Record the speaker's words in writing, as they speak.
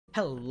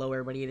Hello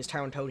everybody, it is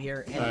Tyronetoad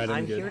here, and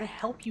I'm here to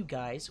help you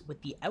guys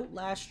with the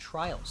Outlast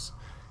trials.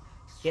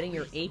 Getting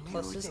your A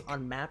pluses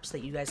on maps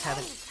that you guys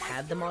haven't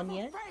had them on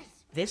yet.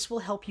 This will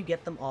help you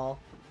get them all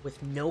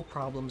with no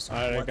problems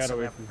whatsoever. I got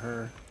away from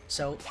her.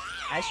 So,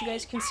 as you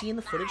guys can see in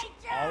the footage,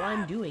 all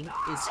I'm doing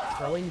is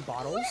throwing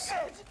bottles,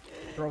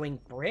 throwing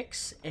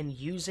bricks, and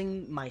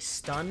using my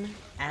stun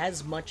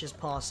as much as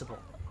possible.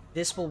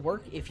 This will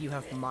work if you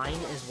have mine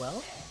as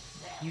well.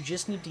 You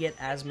just need to get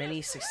as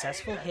many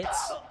successful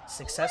hits,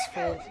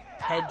 successful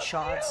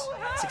headshots,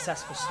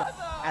 successful stuff.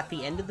 At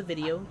the end of the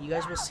video, you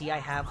guys will see I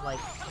have like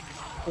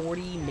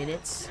 40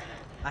 minutes.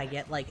 I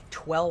get like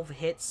 12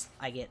 hits.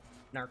 I get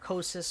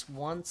narcosis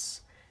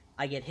once.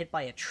 I get hit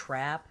by a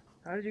trap.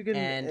 How did you get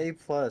an A+?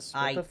 What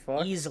the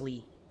fuck? I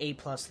easily A+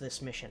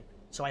 this mission.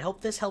 So I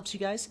hope this helps you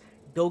guys.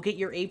 Go get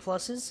your A+.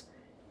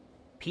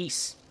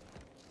 Peace.